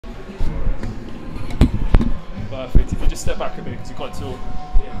Perfect. If you just step back a bit because you're quite tall.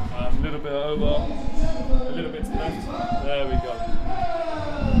 A little bit over, a little bit to the left. There we go.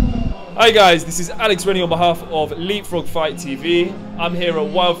 Hi guys, this is Alex Rennie on behalf of LeapFrog Fight TV. I'm here at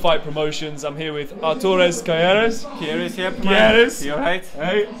Wild Fight Promotions. I'm here with Arturas Kairys. Kairys, yep. Kairys. You're right.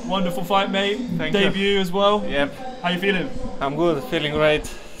 Hey, wonderful fight, mate. Thank Debut you. as well. Yep. How you feeling? I'm good, feeling great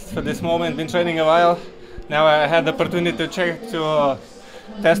for this moment. Been training a while. Now I had the opportunity to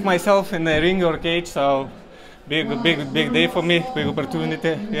test myself in the ring or cage, so big day for me, big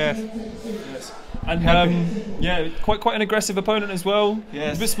opportunity. Yes. And yeah, quite an aggressive opponent as well. Yes.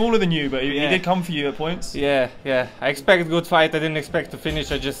 He's a bit smaller than you, but he did come for you at points. Yeah. I expect good fight. I didn't expect to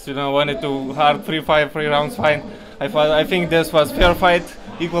finish. I just wanted to hard 3 rounds fight. I think this was fair fight,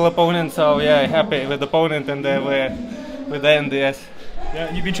 equal opponent. So yeah, happy with the opponent and with the end. Yes.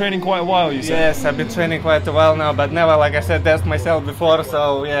 Yeah, you've been training quite a while, you said. Yes, I've been training quite a while now, but never, like I said, test myself before.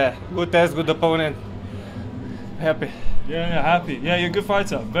 So yeah, good test, good opponent. Happy. Yeah, happy. Yeah, you're a good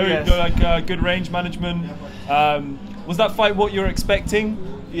fighter. Very Yes. good, good range management. Was that fight what you were expecting?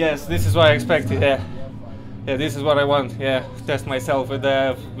 Yes, this is what I expected. Yeah, this is what I want. Yeah, test myself with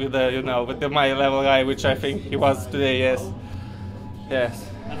the my level guy, which I think he was today. Yes.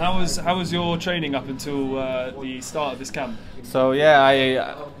 And how was your training up until the start of this camp? So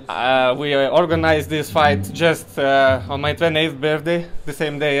yeah, we organized this fight just on my 28th birthday, the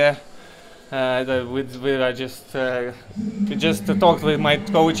same day. Yeah. I just talked with my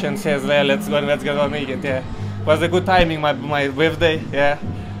coach and says, well, let's go make it. Yeah, it was a good timing, my birthday. Yeah,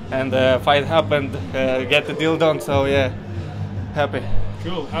 and fight happened, get the deal done. So yeah, happy.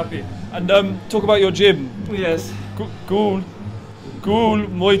 Cool, happy. And talk about your gym. Yes. Cool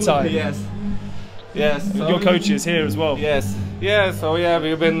Muay Thai. Yes. So your coach is here as well. Yes. Yeah. So yeah,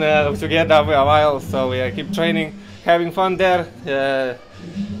 we've been together for a while. So yeah, keep training, having fun there.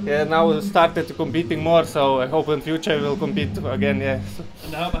 Yeah, now we started competing more, so I hope in future we'll compete again. Yeah.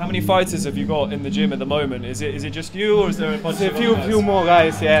 And how many fighters have you got in the gym at the moment? Is it just you, or is there a bunch of few more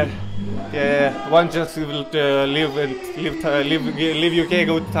guys? Yeah. One just will leave UK,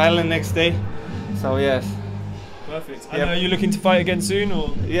 go to Thailand next day. So yes. Perfect. And are you looking to fight again soon,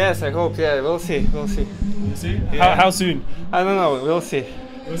 or? Yes, I hope. Yeah, we'll see. We'll see. Yeah. How soon? I don't know. We'll see.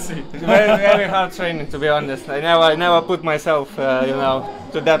 We'll see. Very hard training, to be honest. I never put myself,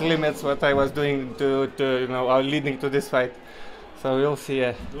 to that limits what I was doing to leading to this fight. So we'll see.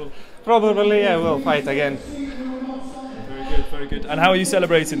 Yeah. Cool. Probably, yeah, we'll fight again. Very good. And how are you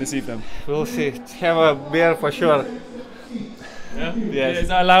celebrating this evening? We'll see. Have a beer for sure. Yeah. Yes. Yeah, is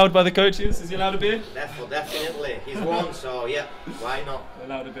that allowed by the coaches? Is he allowed a beer? Definitely. He's won, so yeah. Why not?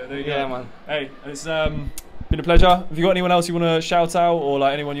 Allowed a beer. There you go. Yeah, man. Hey, it's been a pleasure. Have you got anyone else you want to shout out, or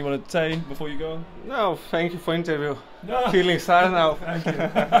like anyone you want to say before you go? No, thank you for interview. No. Feeling sad now. Thank you.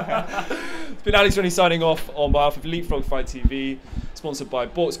 It's been Alex Rennie signing off on behalf of LeapFrog Fight TV, sponsored by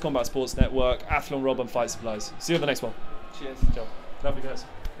Box Combat Sports Network, Athlon Rob and Fight Supplies. See you on the next one. Cheers. Ciao. Lovely guys.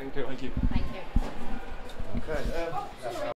 Thank you. Thank you. Thank you. Okay.